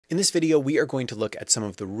In this video, we are going to look at some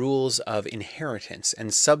of the rules of inheritance and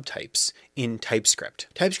subtypes in TypeScript.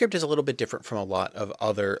 TypeScript is a little bit different from a lot of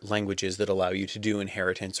other languages that allow you to do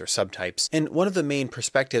inheritance or subtypes. And one of the main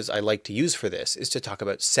perspectives I like to use for this is to talk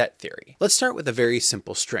about set theory. Let's start with a very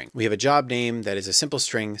simple string. We have a job name that is a simple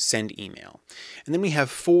string, send email. And then we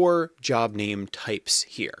have 4 job name types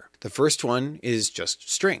here. The first one is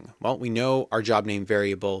just string. Well, we know our job name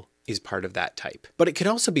variable is part of that type. But it could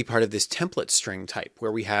also be part of this template string type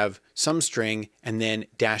where we have some string and then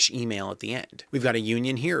 -email at the end. We've got a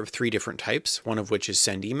union here of 3 different types, one of which is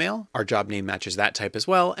send email. Our job name matches that type as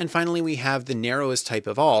well. And finally, we have the narrowest type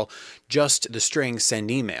of all, just the string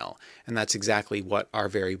send email. And that's exactly what our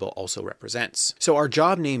variable also represents. So our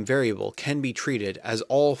job name variable can be treated as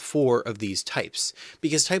all 4 of these types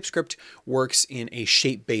because TypeScript works in a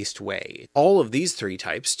shape-based way. All of these 3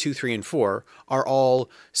 types, 2, 3, and 4, are all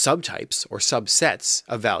subtypes or subsets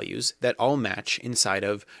of values that all match inside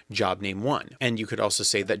of job name 1. And you could also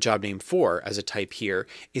say that job name 4 as a type here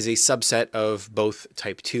is a subset of both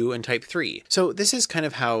type 2 and type 3. So this is kind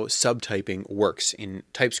of how subtyping works in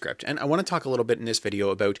TypeScript. And I want to talk a little bit in this video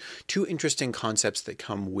about 2 interesting concepts that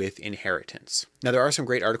come with inheritance. Now, there are some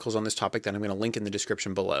great articles on this topic that I'm going to link in the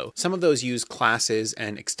description below. Some of those use classes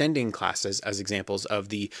and extending classes as examples of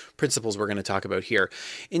the principles we're going to talk about here.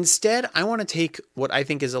 Instead, I want to take what I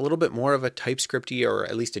think is a little bit more of a TypeScripty or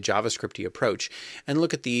at least a JavaScripty approach and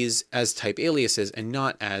look at these as type aliases and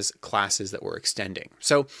not as classes that we're extending.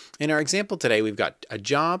 So in our example today, we've got a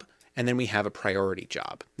job, and then we have a priority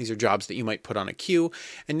job. These are jobs that you might put on a queue,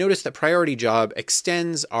 and notice that priority job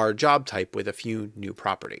extends our job type with a few new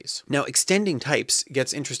properties. Now, extending types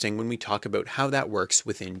gets interesting when we talk about how that works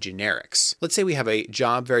within generics. Let's say we have a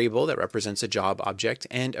job variable that represents a job object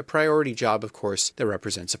and a priority job, of course, that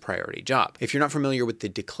represents a priority job. If you're not familiar with the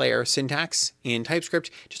declare syntax in TypeScript,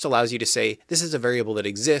 it just allows you to say this is a variable that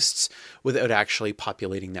exists without actually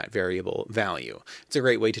populating that variable value. It's a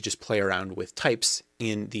great way to just play around with types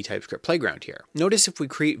in the TypeScript playground here. Notice if we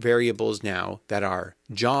create variables now that are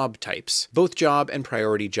job types, both job and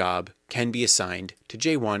priority job can be assigned to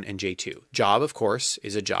J1 and J2. Job, of course,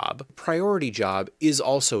 is a job. Priority job is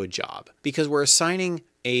also a job because we're assigning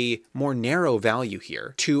a more narrow value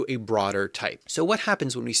here to a broader type. So what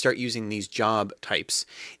happens when we start using these job types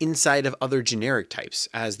inside of other generic types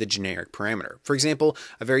as the generic parameter? For example,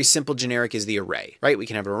 a very simple generic is the array, right? We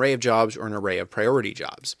can have an array of jobs or an array of priority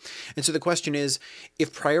jobs. And so the question is,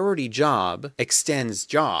 if priority job extends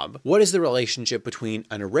job, what is the relationship between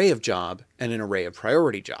an array of job and an array of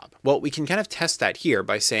priority job? Well, we can kind of test that here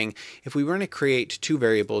by saying, if we were to create 2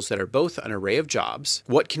 variables that are both an array of jobs,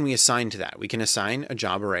 what can we assign to that? We can assign a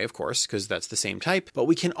job array, of course, because that's the same type, but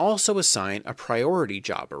we can also assign a priority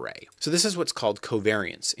job array. So this is what's called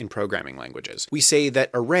covariance in programming languages. We say that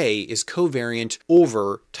array is covariant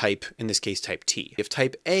over type, in this case, type T. If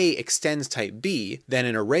type A extends type B, then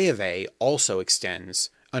an array of A also extends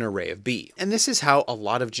an array of B. And this is how a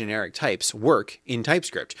lot of generic types work in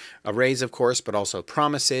TypeScript. Arrays, of course, but also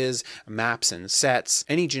promises, maps, and sets.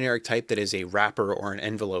 Any generic type that is a wrapper or an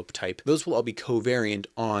envelope type, those will all be covariant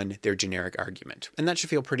on their generic argument. And that should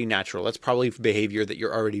feel pretty natural. That's probably behavior that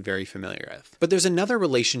you're already very familiar with. But there's another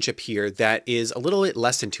relationship here that is a little bit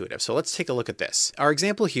less intuitive. So let's take a look at this. Our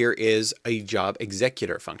example here is a job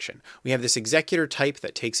executor function. We have this executor type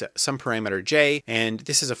that takes some parameter j, and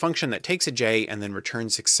this is a function that takes a j and then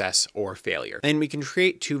returns success or failure. And we can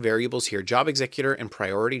create 2 variables here, job executor and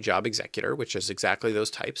priority job executor, which is exactly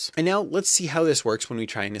those types. And now let's see how this works when we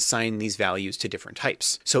try and assign these values to different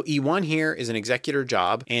types. So E1 here is an executor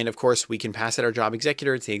job, and of course we can pass it our job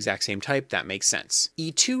executor. It's the exact same type. That makes sense.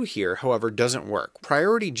 E2 here, however, doesn't work.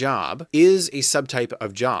 Priority job is a subtype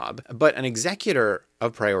of job, but an executor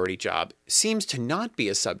of priority job seems to not be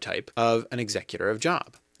a subtype of an executor of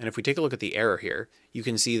job. And if we take a look at the error here, you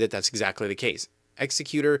can see that that's exactly the case.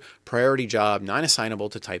 Executor, priority job, non-assignable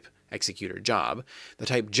to type executor job. The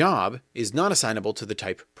type job is not assignable to the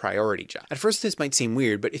type priority job. At first this might seem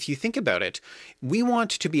weird, but if you think about it, we want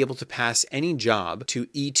to be able to pass any job to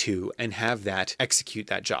E2 and have that execute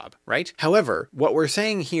that job, right? However, what we're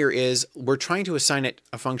saying here is we're trying to assign it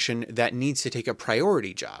a function that needs to take a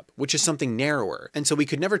priority job, which is something narrower. And so we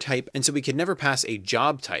could never pass a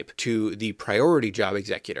job type to the priority job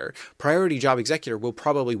executor. Priority job executor will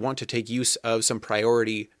probably want to take use of some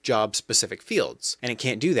priority job specific fields, and it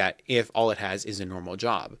can't do that if all it has is a normal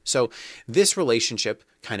job. So this relationship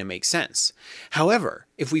kind of makes sense. However,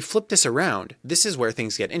 if we flip this around, this is where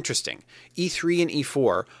things get interesting. E3 and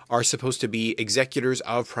E4 are supposed to be executors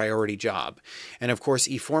of priority job. And of course,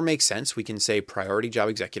 E4 makes sense. We can say priority job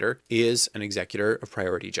executor is an executor of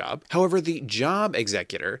priority job. However, the job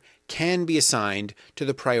executor can be assigned to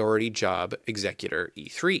the priority job executor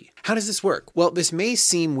E3. How does this work? Well, this may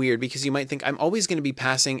seem weird because you might think I'm always going to be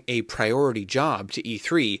passing a priority job to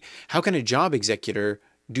E3. How can a job executor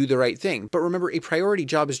do the right thing? But remember, a priority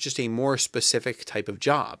job is just a more specific type of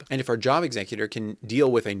job. And if our job executor can deal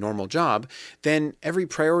with a normal job, then every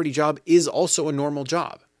priority job is also a normal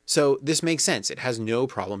job. So this makes sense. It has no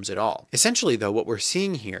problems at all. Essentially, though, what we're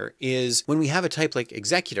seeing here is when we have a type like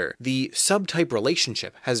executor, the subtype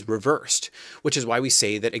relationship has reversed, which is why we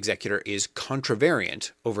say that executor is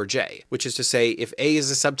contravariant over J, which is to say if A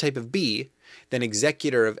is a subtype of B, then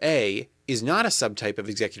executor of A is not a subtype of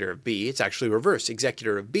executor of B. It's actually reversed.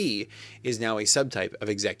 Executor of B is now a subtype of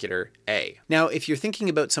executor A. Now, if you're thinking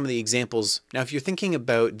about some of the examples, if you're thinking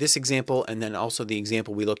about this example and then also the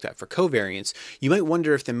example we looked at for covariance, you might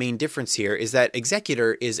wonder if the main difference here is that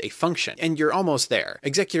executor is a function, and you're almost there.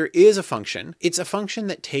 Executor is a function. It's a function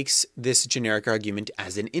that takes this generic argument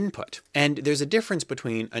as an input. And there's a difference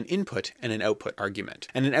between an input and an output argument.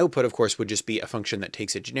 And an output, of course, would just be a function that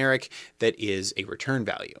takes a generic that is a return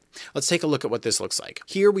value. Let's take a look at what this looks like.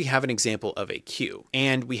 Here we have an example of a queue,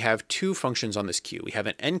 and we have two functions on this queue. We have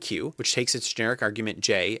an enqueue, which takes its generic argument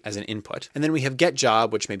j as an input, and then we have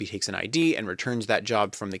getJob, which maybe takes an ID and returns that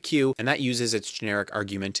job from the queue, and that uses its generic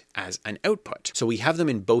argument as an output. So we have them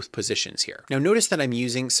in both positions here. Now notice that I'm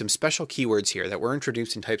using some special keywords here that were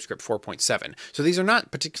introduced in TypeScript 4.7. So these are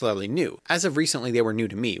not particularly new. As of recently, they were new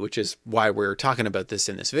to me, which is why we're talking about this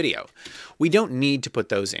in this video. We don't need to put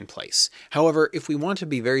those in place. However, if we want to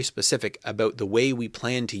be very specific about the way we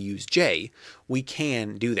plan to use j, we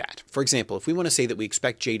can do that. For example, if we want to say that we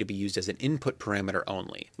expect j to be used as an input parameter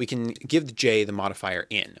only, we can give j the modifier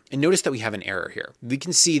in. And notice that we have an error here. We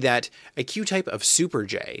can see that a queue type of super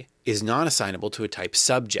j is not assignable to a type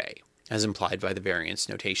sub j, as implied by the variance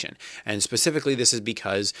notation. And specifically, this is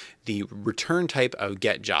because the return type of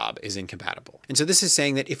getJob is incompatible. And so this is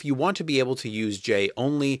saying that if you want to be able to use j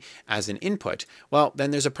only as an input, well,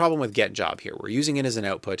 then there's a problem with getJob here. We're using it as an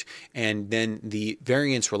output, and then the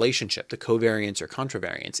variance relationship, the covariance or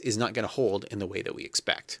contravariance, is not going to hold in the way that we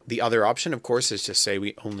expect. The other option, of course, is to say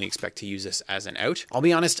we only expect to use this as an out. I'll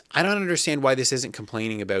be honest, I don't understand why this isn't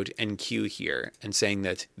complaining about enqueue here and saying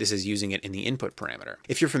that this is using it in the input parameter.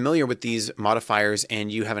 If you're familiar with these modifiers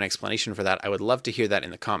and you have an explanation for that, I would love to hear that in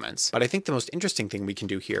the comments. But I think the most interesting thing we can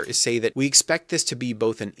do here is say that we expect this to be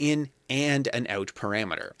both an in and an out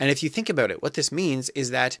parameter. And if you think about it, what this means is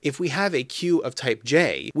that if we have a queue of type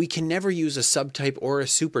j, we can never use a subtype or a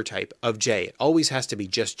supertype of j. It always has to be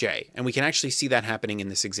just j. And we can actually see that happening in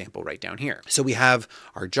this example right down here. So we have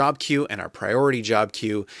our job queue and our priority job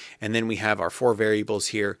queue, and then we have our four variables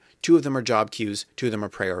here. Two of them are job queues, two of them are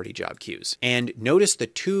priority job queues. And notice the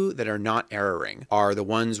two that are not erroring are the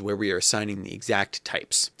ones where we are assigning the exact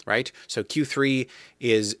types, right? So Q3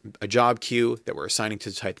 is a job queue that we're assigning to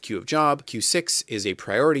the type queue of job. Q6 is a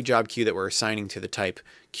priority job queue that we're assigning to the type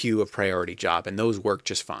queue of priority job, and those work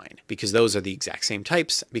just fine because those are the exact same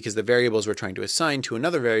types because the variables we're trying to assign to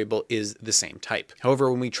another variable is the same type. However,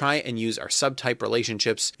 when we try and use our subtype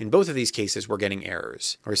relationships, in both of these cases, we're getting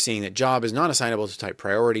errors. We're seeing that job is not assignable to type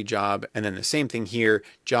priority job, and then the same thing here,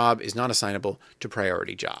 job is not assignable to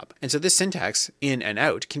priority job. And so this syntax, in and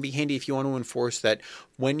out, can be handy if you want to enforce that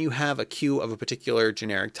when you have a queue of a particular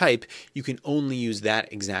generic type, you can only use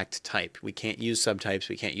that exact type. We can't use subtypes,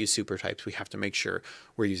 we can't use supertypes, we have to make sure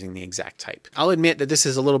we're using the exact type. I'll admit that this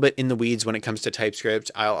is a little bit in the weeds when it comes to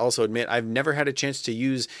TypeScript. I'll also admit I've never had a chance to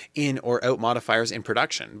use in or out modifiers in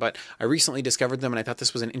production, but I recently discovered them and I thought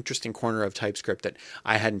this was an interesting corner of TypeScript that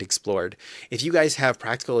I hadn't explored. If you guys have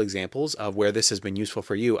practical examples of where this has been useful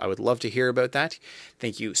for you, I would love to hear about that.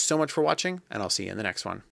 Thank you so much for watching, and I'll see you in the next one.